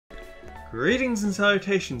Greetings and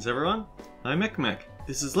salutations everyone, I'm Ekmek.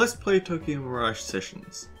 This is Let's Play Tokyo Mirage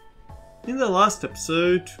Sessions. In the last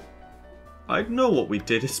episode, I don't know what we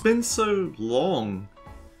did, it's been so long.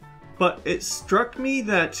 But it struck me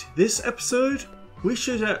that this episode, we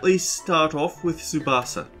should at least start off with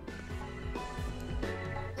Tsubasa.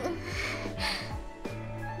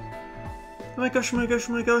 Oh my gosh, oh my gosh,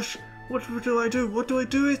 oh my gosh, what do I do? What do I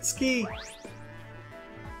do, Itsuki?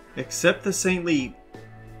 Accept the saintly...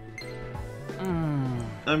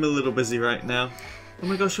 I'm a little busy right now. Oh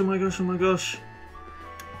my gosh, oh my gosh, oh my gosh.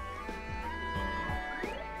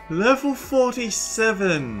 Level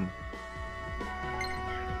 47!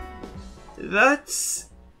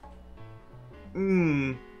 That's...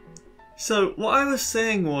 So, what I was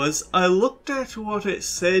saying was, I looked at what it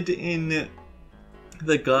said in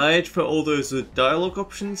the guide for all those dialogue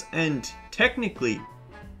options, and technically,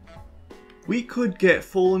 we could get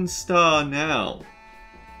Fallen Star now.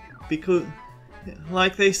 Because...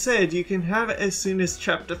 like they said, you can have it as soon as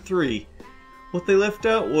Chapter 3. What they left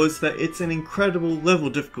out was that it's an incredible level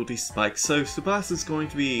difficulty spike, so Tsubasa's going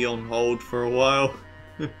to be on hold for a while.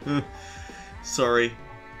 Sorry.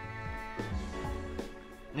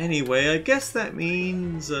 Anyway, I guess that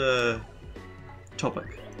means,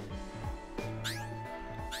 topic.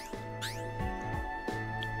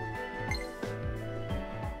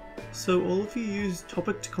 So all of you use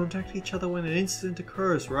topic to contact each other when an incident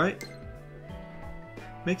occurs, right?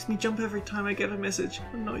 Makes me jump every time I get a message.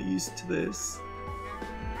 I'm not used to this.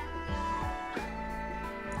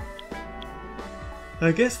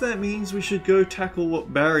 I guess that means we should go tackle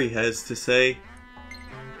what Barry has to say.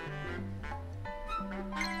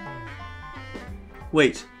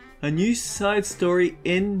 Wait, a new side story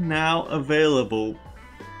in now available.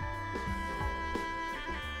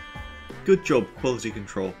 Good job, quality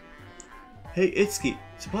control. Hey Itsuki,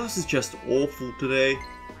 Tsubasa's just awful today.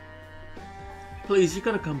 Please, you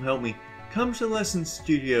gotta come help me. Come to the lesson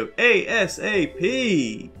studio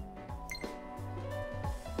ASAP!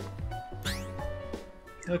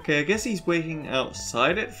 Okay, I guess he's waiting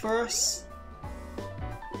outside it for us.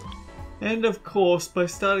 And of course, by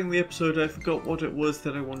starting the episode I forgot what it was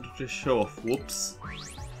that I wanted to show off. Whoops.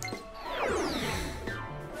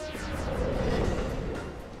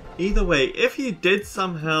 Either way, if you did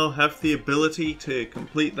somehow have the ability to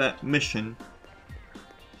complete that mission,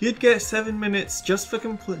 you'd get 7 minutes just for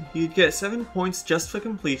you'd get 7 points just for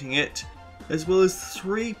completing it, as well as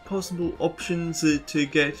 3 possible options to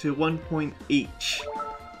get to 1 point each.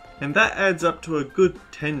 And that adds up to a good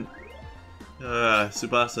 10.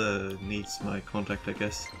 Tsubasa needs my contact, I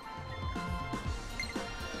guess.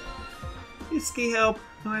 Itsuki, help!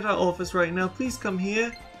 I'm at our office right now, please come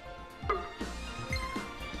here.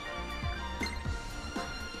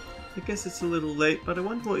 I guess it's a little late, but I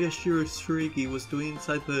wonder what Yashiro Tsurigi was doing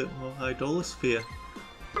inside the idolosphere.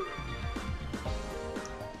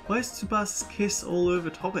 Why is Tsubasa's kiss all over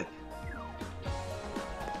topic?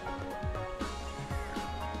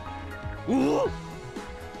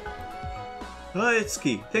 Hi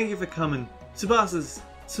Itsuki, thank you for coming.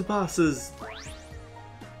 Tsubasa's...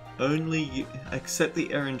 Only you... Accept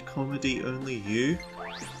the errand comedy, only you?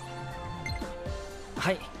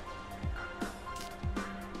 Hi.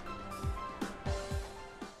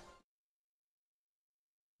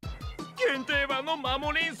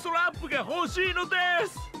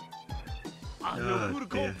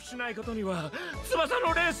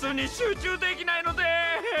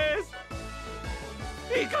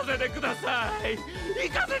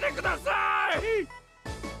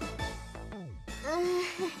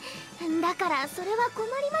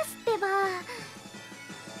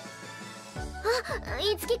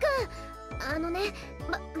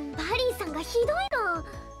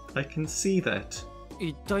 I can see that.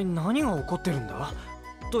 一体何が起こってるんだ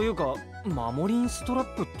というか、守りんストラ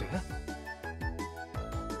ップって？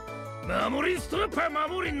守りんストラップは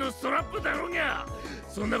守りんのストラップだろうが、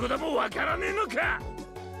そんなこともわからねえのか。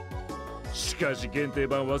しかし限定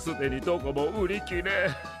版はすでにどこも売り切れ、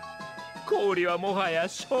氷はもはや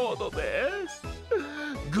ショートです。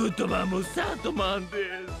グッドマンもサードマン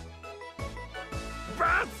です。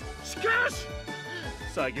バツしかし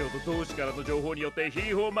先ほど同志からの情報によってヒ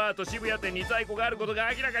ーホーマート渋谷店に在庫があること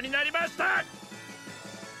が明らかになりました。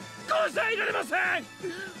こうさいられません。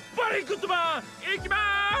バリーグッドマン行きま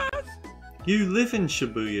す。 You live in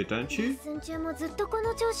Shibuya, don't you? レッスン中もずっとこ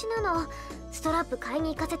の調子なの。ストラップ買い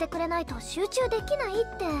に行かせてくれないと集中できないっ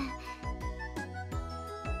て。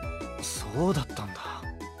そうだったんだ。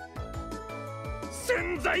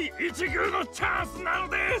千載一遇のチャンスなの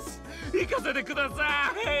です。行かせてくだ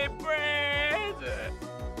さい。プレイズ。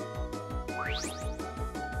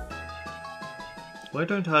Why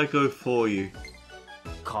don't I go for you?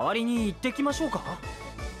 代わりに行ってきましょうか。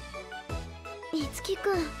いつき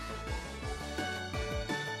くん、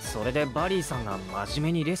それでバリーさんが真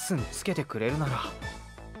面目にレッスンつけてくれるなら。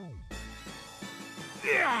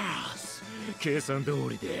計算通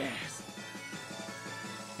りです。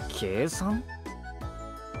計算？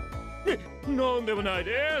なんでもない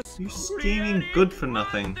です。 You scheming good for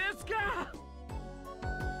nothing.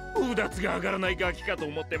 うだつが上がらないガキかと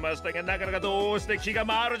思ってましたが、なかなかどうして気が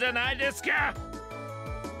回るじゃないですか。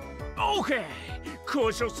OK、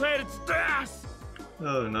 交渉成立です。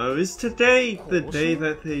 Oh no, is today the day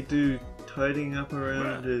that they do tidying up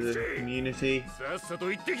around the community? さっさ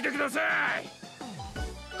と行ってきてください。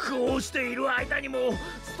こうしている間にも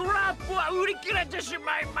ストラップは売り切れてし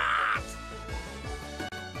まいます。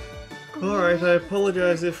 Alright, I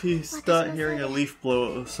apologize if you start hearing a leaf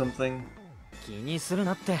blow or something. 気にする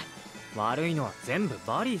なって。悪いのは全部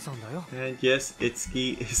バリーさんだよ。 And yes,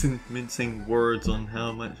 Itsuki isn't mincing words on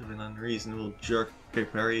how much of an unreasonable jerk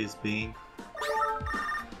Barry is being.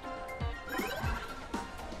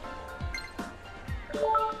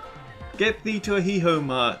 Get thee to a Hiho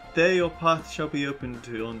Mart. There your path shall be opened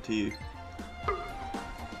unto you.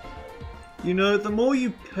 You know, the more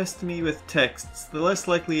you pester me with texts, the less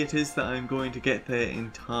likely it is that I'm going to get there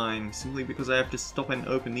in time, simply because I have to stop and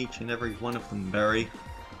open each and every one of them, Barry.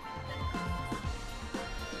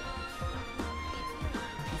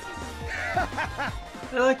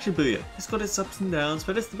 I like Shibuya. It's got its ups and downs,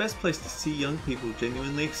 but it's the best place to see young people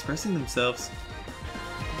genuinely expressing themselves.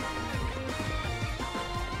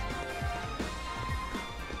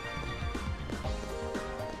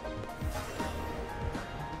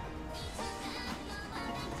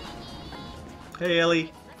 Hey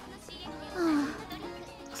Ellie.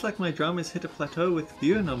 Looks like my drama's hit a plateau with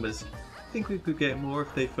viewer numbers. I think we could get more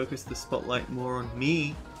if they focused the spotlight more on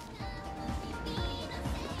me.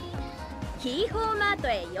 ヒーホーマート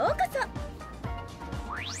へようこそ。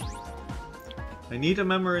 I need a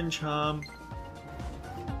Memorin charm.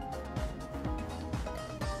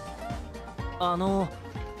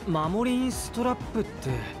 守りんストラップって。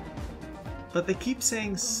 But they keep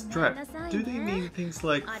saying strap. Do they mean things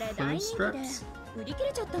like phone straps? 売り切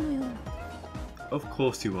れちゃったのよ。 Of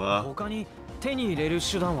course you are. 他に手に入れる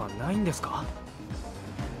手段はないんですか？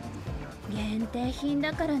限定品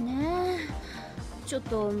だからね。ちょっ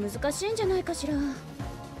と難しいんじゃないかしら。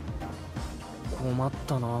困っ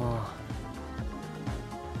たな。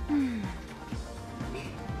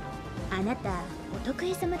あなたお得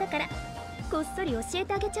意様だからこっそり教え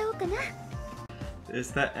てあげちゃおうかな。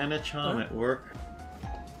 Is that Anna charm at work?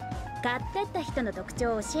 買ってった人の特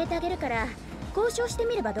徴を教えてあげるから交渉して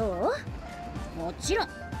みればどう？もちろん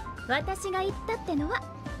私が言ったってのは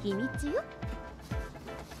秘密よ。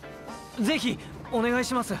ぜひお願い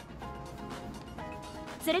します。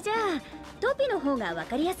それじゃあトピの方が分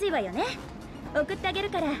かりやすいわよね。送ってあげる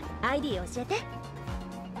から ID 教えて。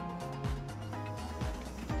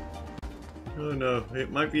 Oh no,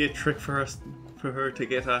 it might be a trick for her to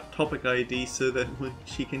get our topic ID so that when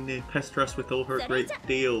she can pester us with all her great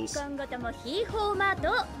deals. 今後ともヒーホーマー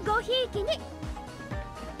トをごひいきに。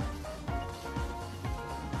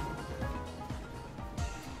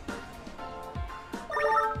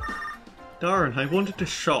 Darn, I wanted to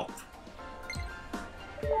shop.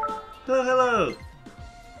 Oh, hello!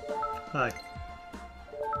 Hi.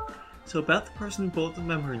 So about the person who bought the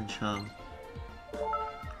Memorin charm.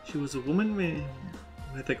 She was a woman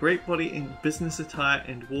with a great body in business attire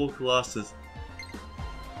and wore glasses.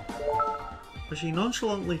 But she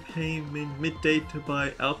nonchalantly came in midday to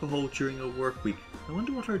buy alcohol during a work week. I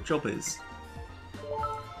wonder what her job is.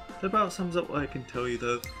 That about sums up what I can tell you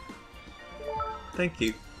though. Thank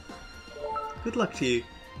you. Good luck to you.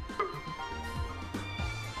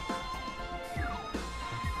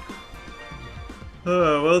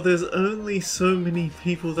 Oh, well, there's only so many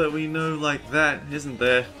people that we know like that, isn't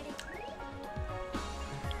there?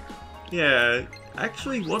 Yeah,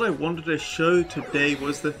 actually what I wanted to show today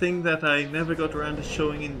was the thing that I never got around to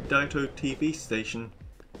showing in Daito TV station.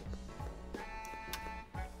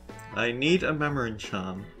 I need a Memorin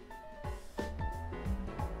charm.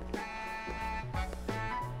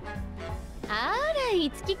 あら、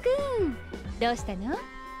いつきくん。どうしたの？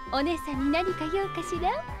お姉さんに何か用かし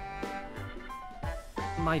ら？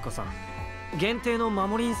舞子さん、限定の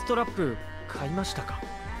守りんストラップ買いましたか？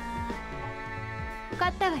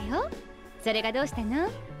買ったわよ。それがどうしたの？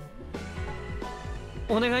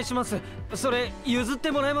お願いします。それ譲っ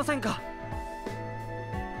てもらえませんか？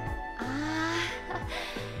あ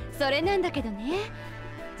あ、それなんだけどね。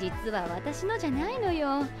実は私のじゃないの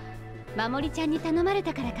よ。守りちゃんに頼まれ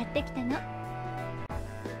たから買ってきたの。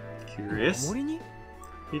Curious? 守りに？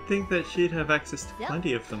 You'd think that she'd have access to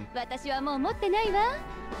plenty of them. 私はもう持ってないわ。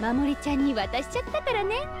守りちゃんに渡しちゃったから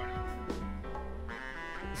ね。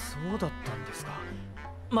そうだったんですか。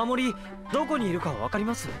守り、どこにいるかわかり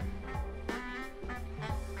ます？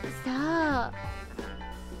さあ。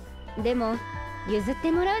でも譲っ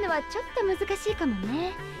てもらうのはちょっと難しいかも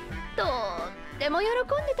ね。とっても喜ん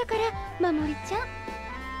でたから守りちゃん。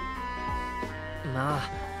まあ、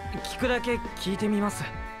聞くだけ聞いてみます。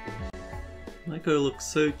Maiko looks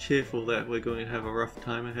so cheerful that we're going to have a rough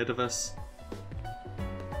time ahead of us.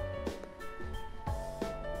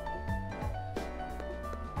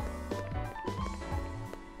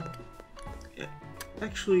 Yeah,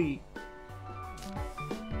 actually...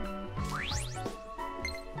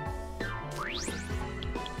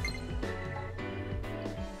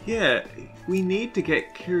 Yeah, we need to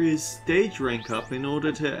get Kiryu's stage rank up in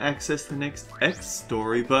order to access the next X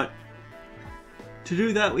story, but to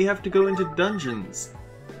do that we have to go into dungeons.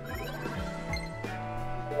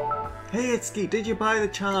 Hey Itsuki, did you buy the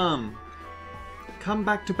charm? Come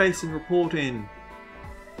back to base and report in.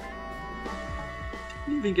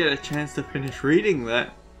 Didn't even get a chance to finish reading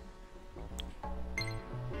that.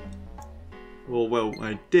 Well,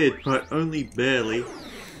 I did, but only barely.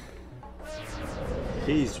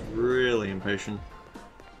 He's really impatient.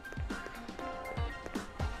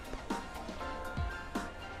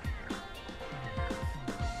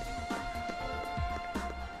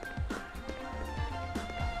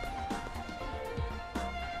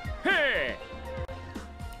 Hey!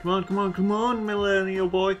 Come on, millennial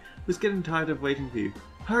boy. I was getting tired of waiting for you.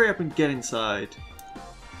 Hurry up and get inside.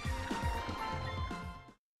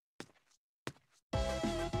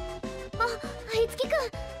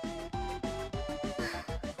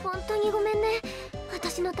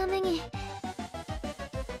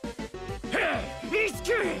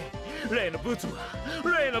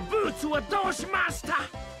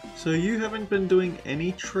 So you haven't been doing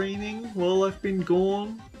any training while I've been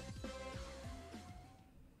gone?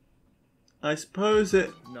 I suppose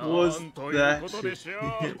it was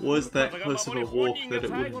that close of a walk that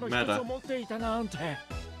it wouldn't matter.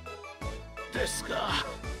 ですか。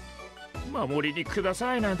守りにくだ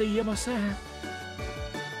さいなんて言えません。お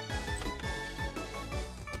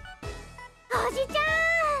じちゃ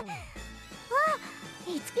ん。あ、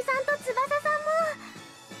いつきさんと翼さんも。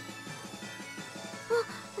あ、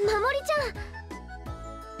守りちゃ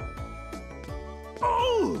ん。お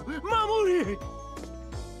う、守り。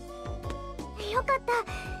よかった。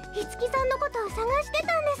いつきさんのことを探して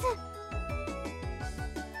たんです。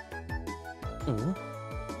お？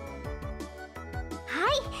は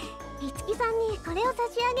い、いつきさんにこれを差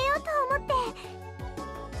し上げようと思って。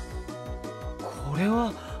これ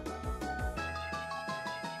は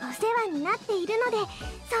お世話になっているので、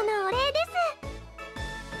そのお礼で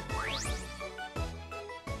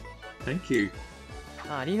す。 Thank you.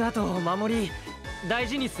 ありがとう、守り。大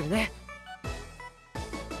事にするね。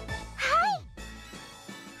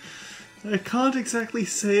I can't exactly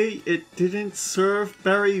say it didn't serve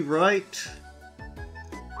Barry right.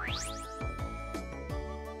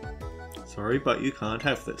 Sorry, but you can't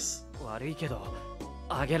have this. 悪いけど、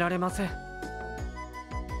あげられません。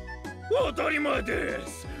当たり前で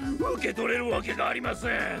す。受け取れるわけがありませ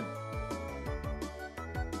ん。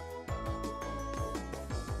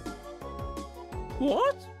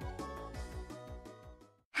What?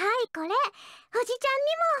 はい、これ、おじちゃんに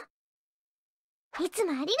も。いつ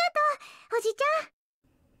もありがとう、おじち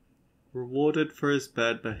ゃん。 Rewarded for his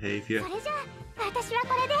bad behavior. それじゃあ、私はこ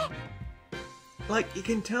れで。Like, you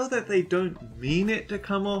can tell that they don't mean it to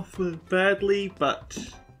come off badly, but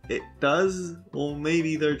it does. Or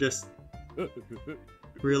maybe they're just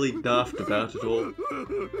really daft about it all.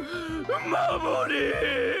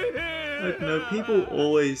 I don't know, people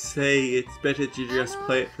always say it's better to just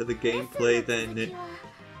play it for the gameplay than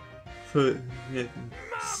for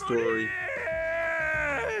story.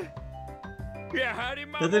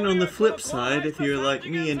 But then on the flip side, if you're like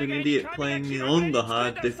me and an idiot playing on the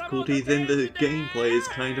hard difficulty, then the gameplay is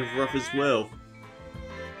kind of rough as well.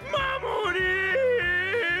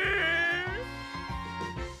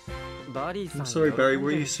 I'm sorry, Barry,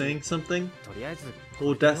 were you saying something?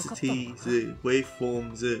 Audacity's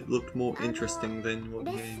waveforms looked more interesting than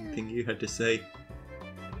anything you had to say.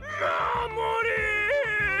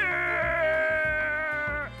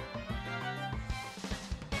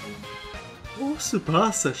 Oh,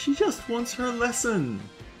 Tsubasa, she just wants her lesson!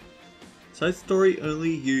 Side story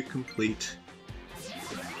only you complete.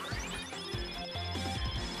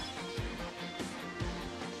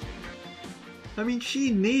 I mean,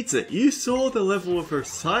 she needs it. You saw the level of her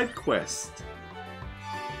side quest.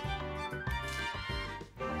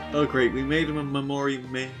 Oh great, we made him a Memori.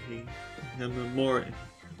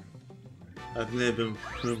 I've never.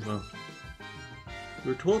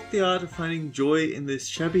 We're taught the art of finding joy in this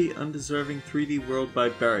shabby, undeserving 3D world by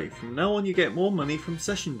Barry. From now on, you get more money from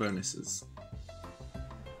session bonuses.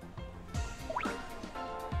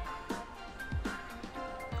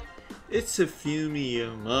 It's a Fumi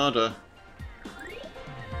Yamada.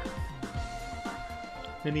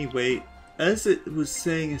 Anyway, as it was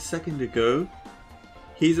saying a second ago,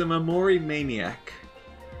 he's a Memori maniac.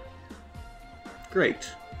 Great.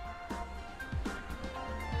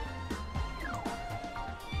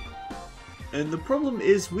 And the problem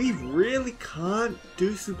is we really can't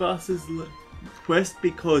do Tsubasa's quest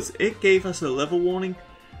because it gave us a level warning,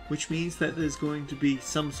 which means that there's going to be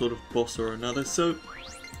some sort of boss or another, so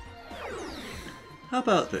how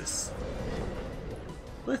about this?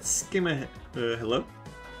 Let's skim ahead. Hello?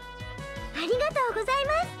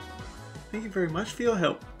 Thank you very much for your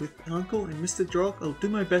help. With Uncle and Mr. Drog, I'll do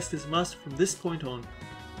my best as master from this point on.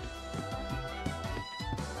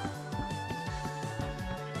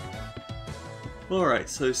 Alright,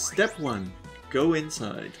 so step 1, go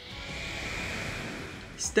inside.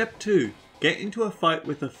 Step 2, get into a fight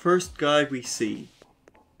with the first guy we see.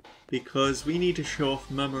 Because we need to show off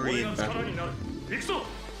memory in battle.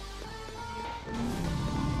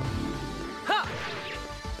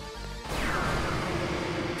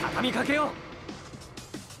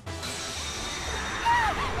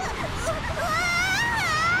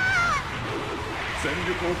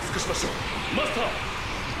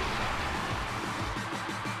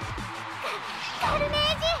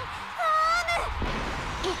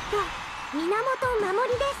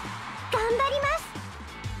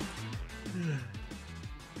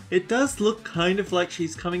 It does look kind of like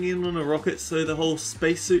she's coming in on a rocket, so the whole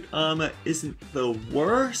spacesuit armor isn't the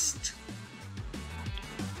worst.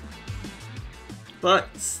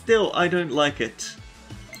 But still, I don't like it.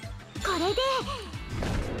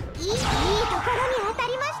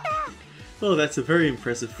 Oh, that's a very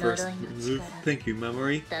impressive first move. Thank you,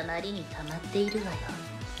 Memory.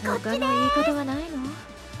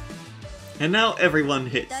 And now everyone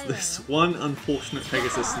hits this one unfortunate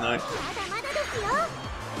Pegasus Knight.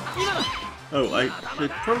 Oh, I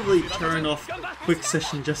should probably turn off quick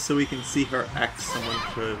session just so we can see her axe someone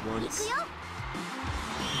for once.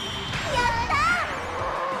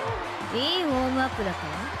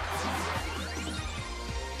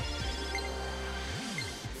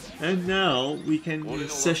 And now we can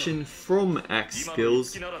session from axe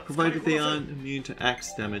skills, provided they aren't immune to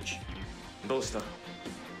axe damage.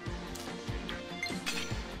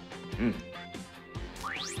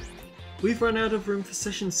 We've run out of room for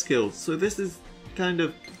session skills, so this is kind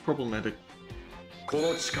of problematic.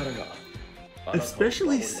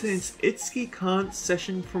 Especially since Itsuki can't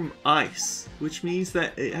session from ice, which means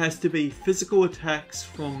that it has to be physical attacks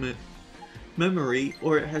from memory,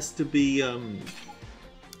 or it has to be,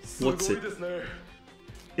 what's it?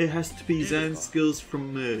 It has to be Zan skills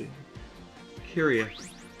from Kiria.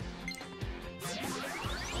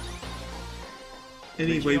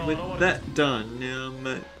 Anyway, with that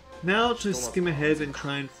done, now to skim ahead and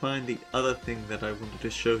try and find the other thing that I wanted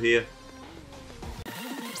to show here.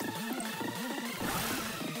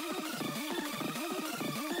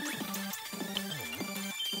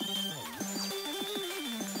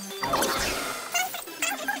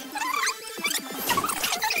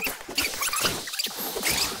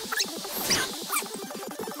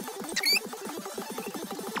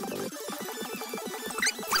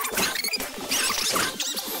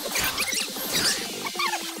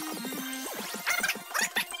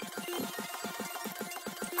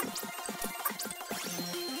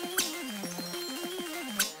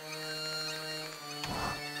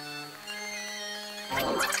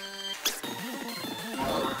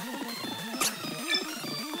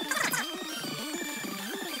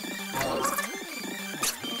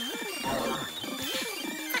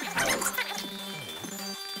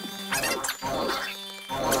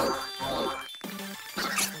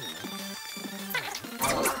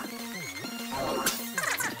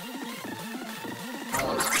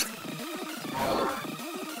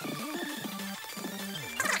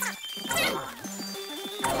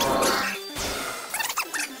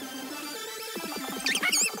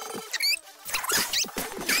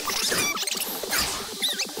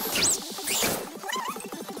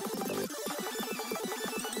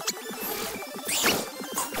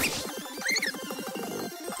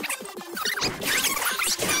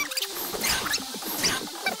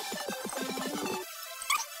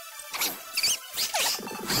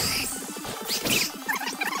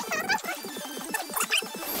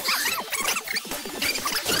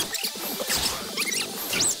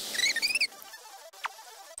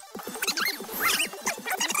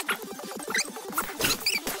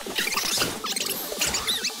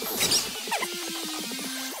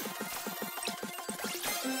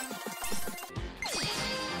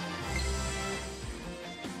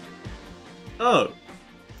 Oh,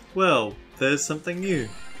 well, there's something new.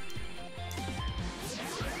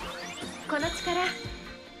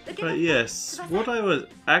 But yes, what I was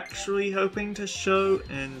actually hoping to show,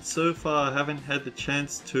 and so far haven't had the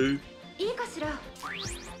chance to,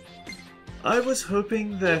 I was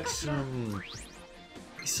hoping that,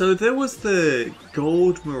 so there was the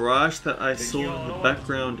gold Mirage that I saw in the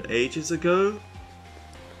background ages ago.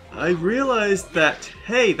 I realized that,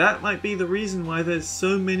 hey, that might be the reason why there's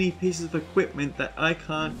so many pieces of equipment that I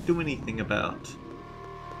can't do anything about.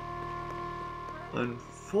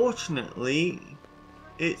 Unfortunately,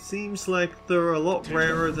 it seems like they're a lot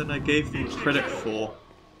rarer than I gave them credit for.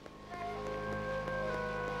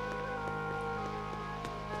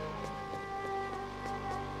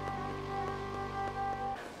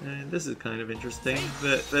 And this is kind of interesting,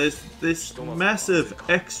 that there's this massive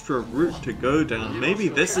extra route to go down. Maybe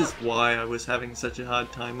this is why I was having such a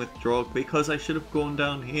hard time with Drog, because I should have gone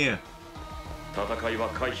down here. You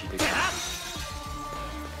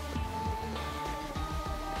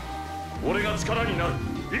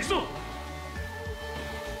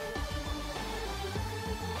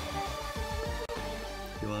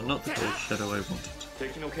are not the ghost shadow I wanted.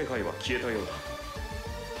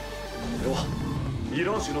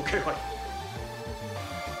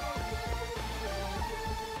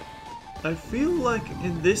 I feel like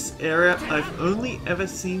in this area I've only ever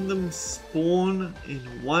seen them spawn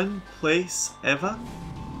in one place ever,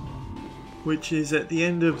 which is at the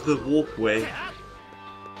end of the walkway.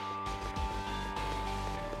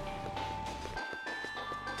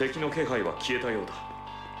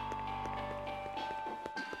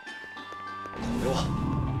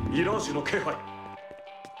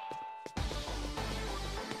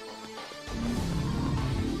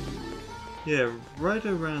 Yeah, right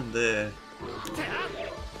around there.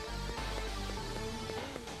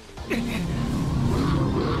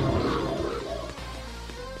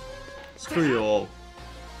 Screw you all.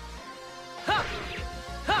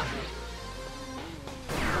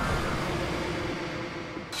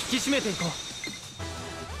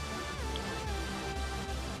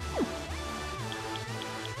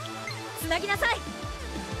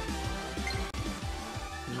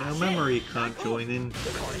 Now Memory can't join in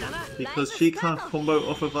because she can't combo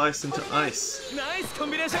off of ice into ice.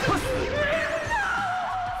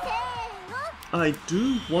 I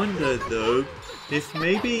do wonder though if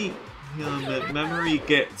maybe Memory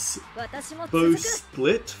gets bow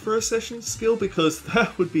split for a session skill, because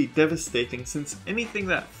that would be devastating since anything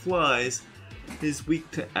that flies is weak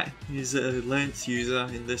to is a lance user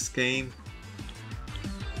in this game.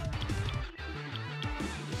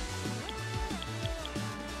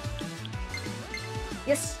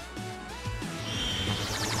 Yes.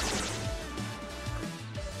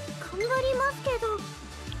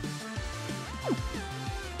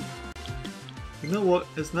 You know what?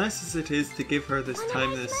 As nice as it is to give her this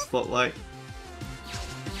time in this spotlight,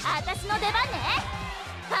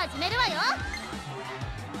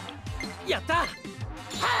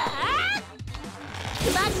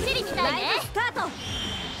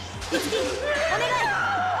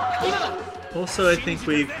 also I think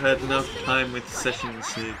we've had enough time with sessions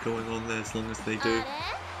going on there as long as they do.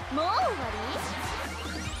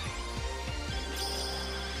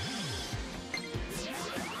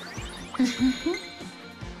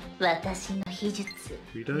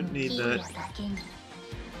 We don't need that.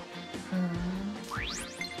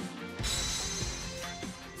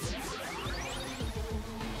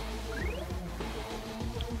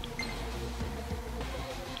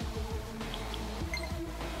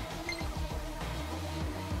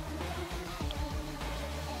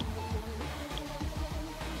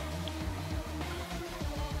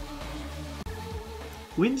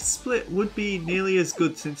 Wind Split would be nearly as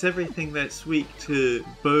good since everything that's weak to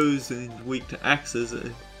bows and weak to axes,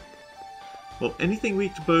 well, anything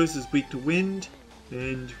weak to bows is weak to wind,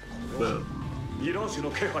 and, well,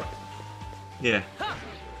 yeah.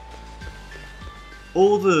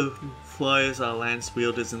 All the flyers are lance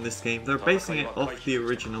wielders in this game. They're basing it off the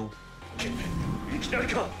original.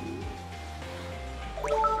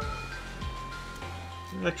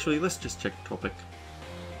 Actually, let's just check topic.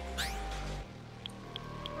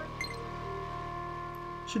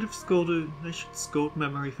 I should scold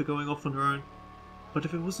Memory for going off on her own. But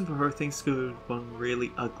if it wasn't for her, things could have gone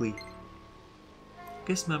really ugly. I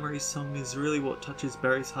guess Memory's song is really what touches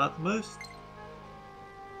Barry's heart the most.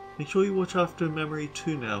 Make sure you watch after Memory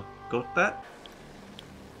too now. Got that?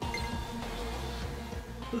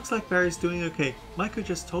 Looks like Barry's doing okay. Maiko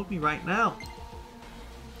just told me right now.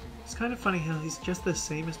 It's kind of funny how he's just the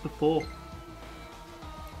same as before.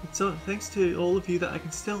 It's thanks to all of you that I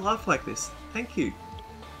can still laugh like this. Thank you.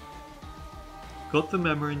 Got the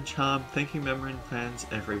Memorin charm. Thank you, Memorin fans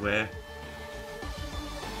everywhere.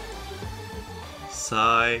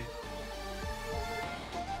 Sigh.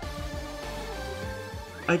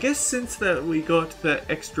 I guess since that we got that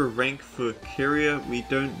extra rank for Kyria, we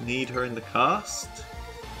don't need her in the cast.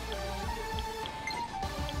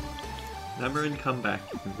 Memorin, come back.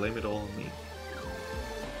 You can blame it all on me.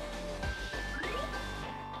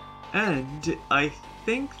 And I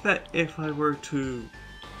think that if I were to...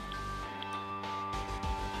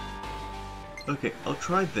 Okay, I'll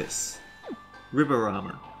try this.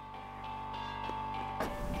 Riborama.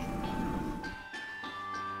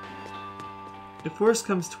 If worst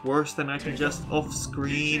comes to worst, then I can just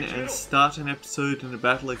off-screen and start an episode in a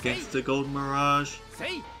battle against the Golden Mirage.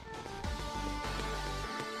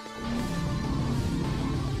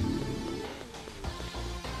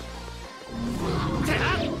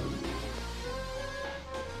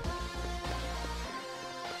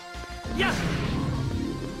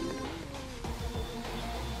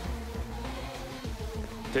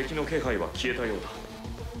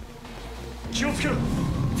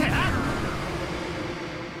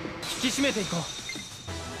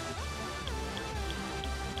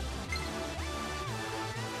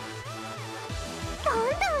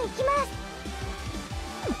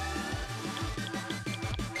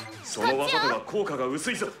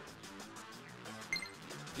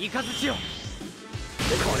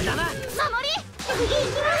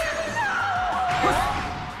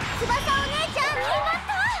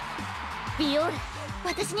ビオール、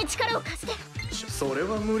私に力を貸して。それ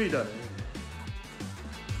は無理だね。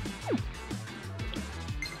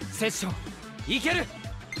セッションいける。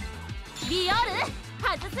ビオール、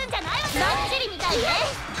外すんじゃないわ。バッチリみたいね。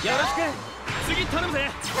よろしく。次頼むぜ。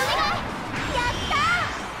お願い。やった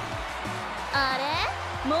ー。あれ、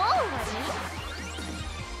もう終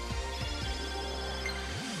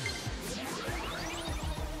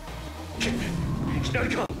わり？いきなり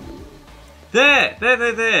か。There!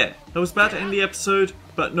 I was about to end the episode,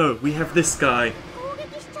 but no, we have this guy.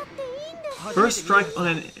 First strike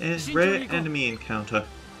on a rare enemy encounter.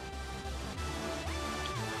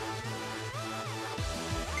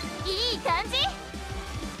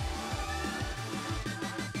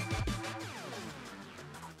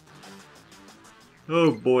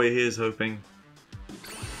 Oh boy, here's hoping.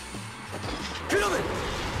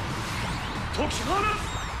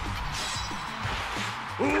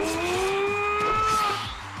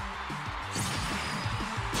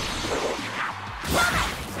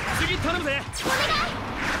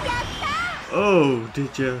 Oh,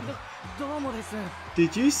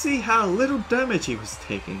 did you see how little damage he was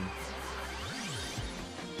taking?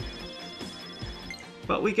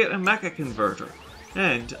 But we get a Mecha Converter,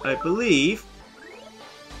 and I believe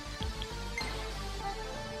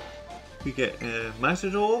we get a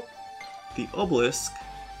Matador, the Obelisk,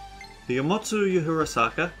 the Yamotsu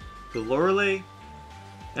Yuhurasaka, the Lorelei,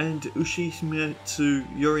 and Ushimitsu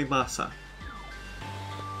Yorimasa.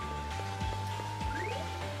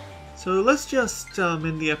 So let's just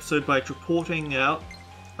end the episode by reporting out.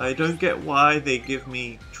 I don't get why they give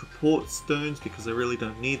me Treport stones because I really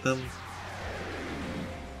don't need them.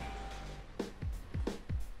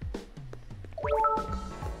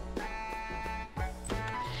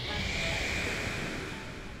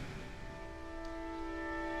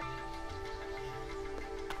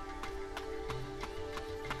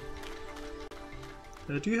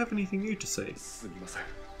 Do you have anything new to say?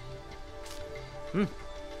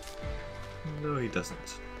 No, he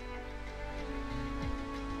doesn't.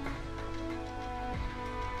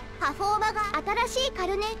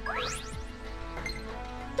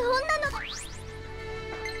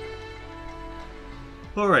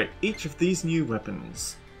 Alright, each of these new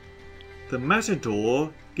weapons. The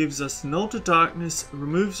Matador gives us Null to Darkness,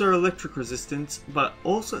 removes our electric resistance, but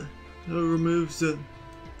also removes...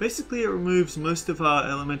 basically it removes most of our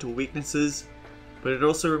elemental weaknesses, but it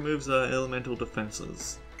also removes our elemental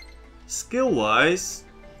defenses. Skill-wise,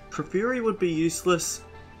 Treferi would be useless,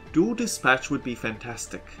 Dual Dispatch would be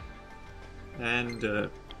fantastic. And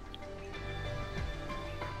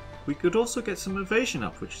we could also get some evasion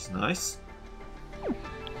up, which is nice.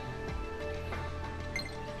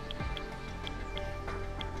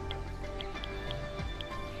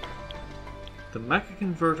 The Mecha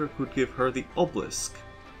Converter could give her the Obelisk,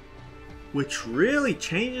 which really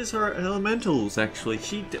changes her elementals, actually.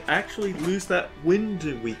 She'd actually lose that wind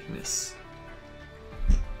weakness.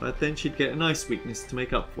 But then she'd get an ice weakness to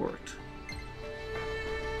make up for it.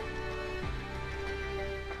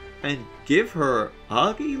 And give her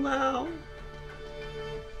Agilao?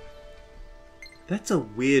 That's a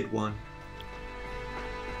weird one.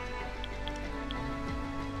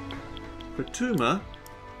 for Tuma,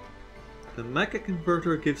 the Mecha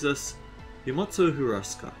Converter gives us Yamotsu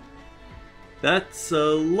Huraska. That's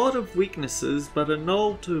a lot of weaknesses, but a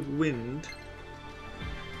null to wind.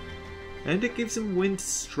 And it gives him Wind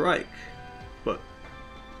Strike. But,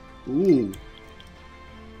 ooh.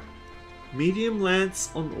 Medium Lance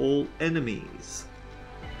on all enemies.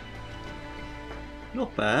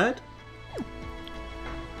 Not bad.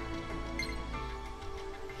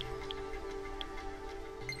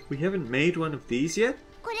 We haven't made one of these yet?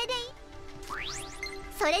 これでいい？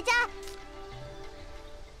それじゃ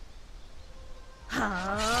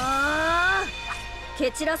はあ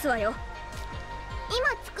蹴散らすわよ。今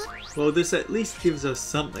作っ Well, this at least gives us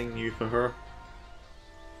something new for her.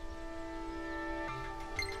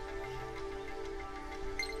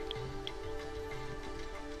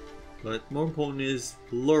 But more important is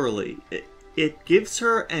Lurley. It gives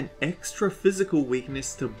her an extra physical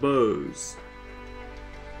weakness to bows.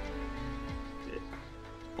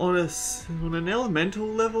 On an elemental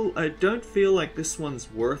level, I don't feel like this one's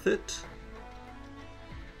worth it.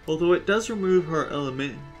 Although it does remove her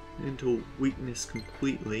elemental weakness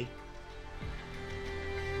completely.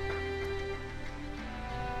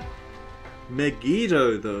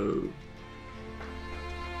 Megiddo, though.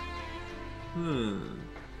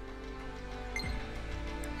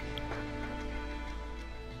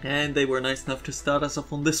 And they were nice enough to start us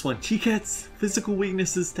off on this one. She gets physical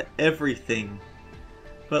weaknesses to everything,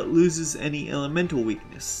 but loses any elemental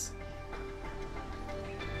weakness.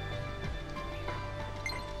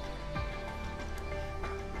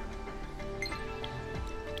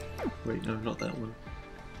 Wait, no, not that one.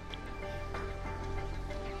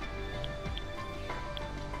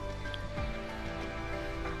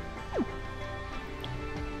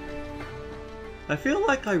 I feel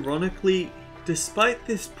like, ironically, despite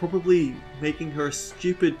this probably making her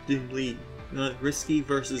stupidly risky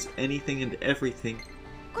versus anything and everything,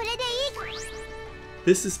 これでいい？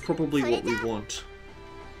 this is probably what we want.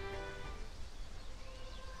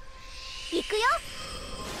 いくよ。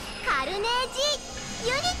カルネージ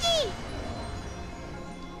ユニティ。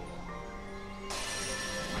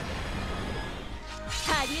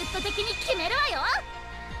ハリウッド的に決めるわよ。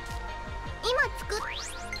今作っ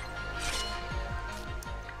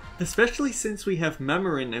Especially since we have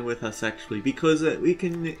Mamorin with us, actually, because we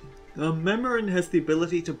can... Mamorin has the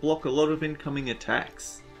ability to block a lot of incoming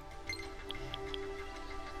attacks.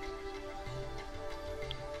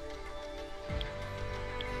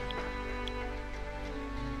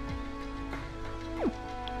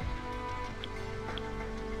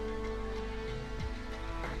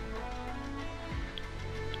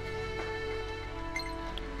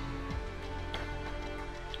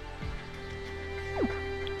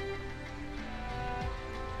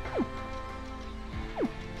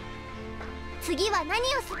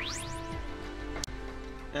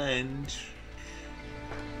 And...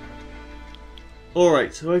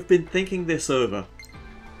 Alright, so I've been thinking this over.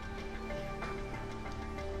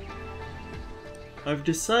 I've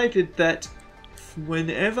decided that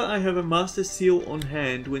whenever I have a Master Seal on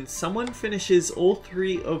hand, when someone finishes all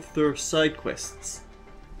 3 of their side quests,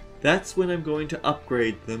 that's when I'm going to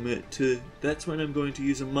upgrade them that's when I'm going to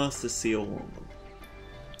use a Master Seal on them.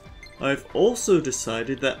 I've also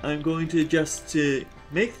decided that I'm going to just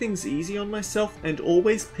make things easy on myself and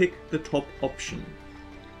always pick the top option.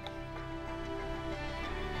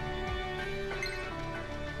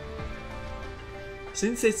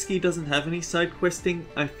 Since Itsuki doesn't have any side questing,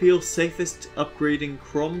 I feel safest upgrading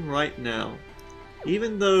Chrom right now.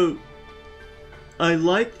 Even though I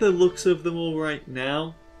like the looks of them all right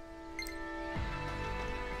now,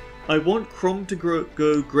 I want Chrom to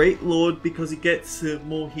go Great Lord because he gets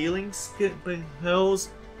more healing spells,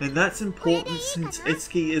 and that's important since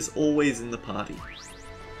Itsuki is always in the party.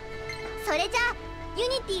 それじゃユ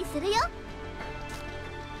ニティするよ。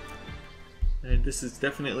 And this is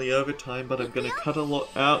definitely overtime, but I'm going to cut a lot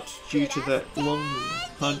out due to that long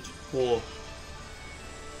hunt for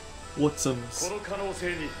Watsums. この可能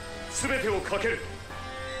性に全てをかける。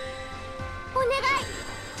お願い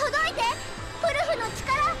届いてウルフの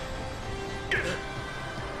力。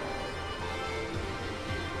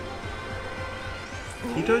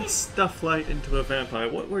 You don't stuff light into a vampire.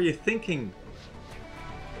 What were you thinking?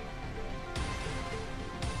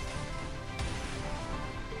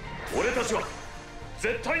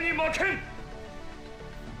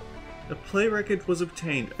 A play record was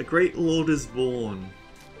obtained. A great lord is born.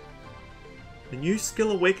 A new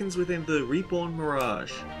skill awakens within the reborn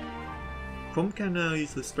Mirage. Chrom can now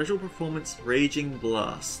use the special performance Raging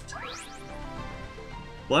Blast.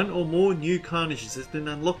 1 or more new carnages has been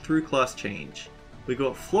unlocked through class change. We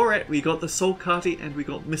got Floret, we got the Soul Kati, and we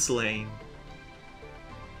got Miscellane.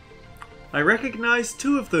 I recognize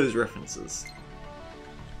 2 of those references.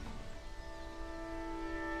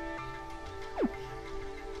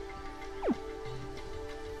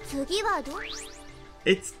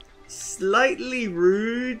 It's slightly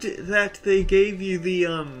rude that they gave you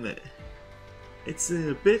the it's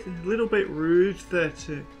a little bit rude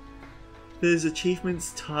that there's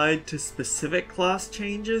achievements tied to specific class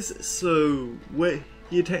changes. So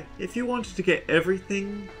if you wanted to get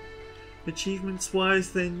everything achievements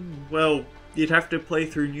wise, then well, you'd have to play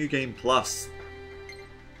through New Game Plus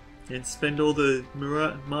and spend all the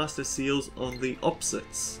Master Seals on the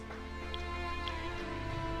opposites.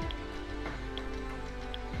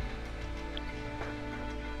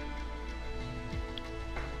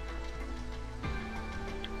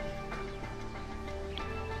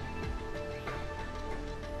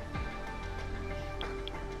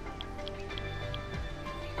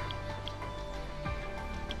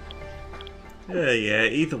 Yeah,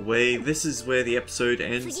 either way, this is where the episode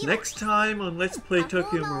ends. Next time on Let's Play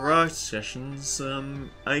Tokyo Mirage Sessions,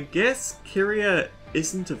 I guess Kiria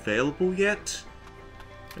isn't available yet.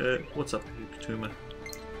 What's up, Yukatuma?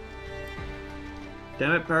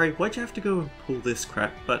 Damn it, Barry, why'd you have to go and pull this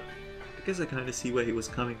crap? But I guess I kinda see where he was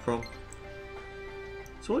coming from.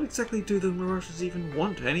 So what exactly do the Mirages even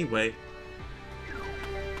want anyway?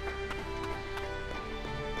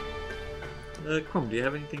 Crom, do you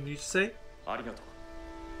have anything new to say?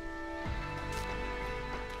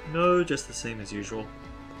 No, just the same as usual.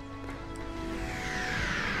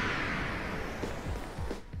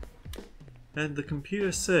 And the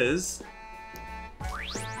computer says...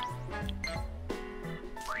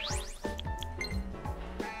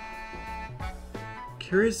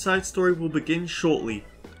 Kiria's side story will begin shortly.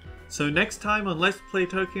 So next time on Let's Play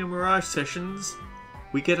Tokyo Mirage Sessions,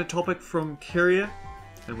 we get a topic from Kiria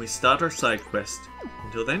and we start our side quest.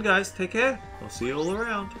 Until then guys, take care. I'll see you all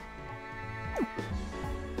around.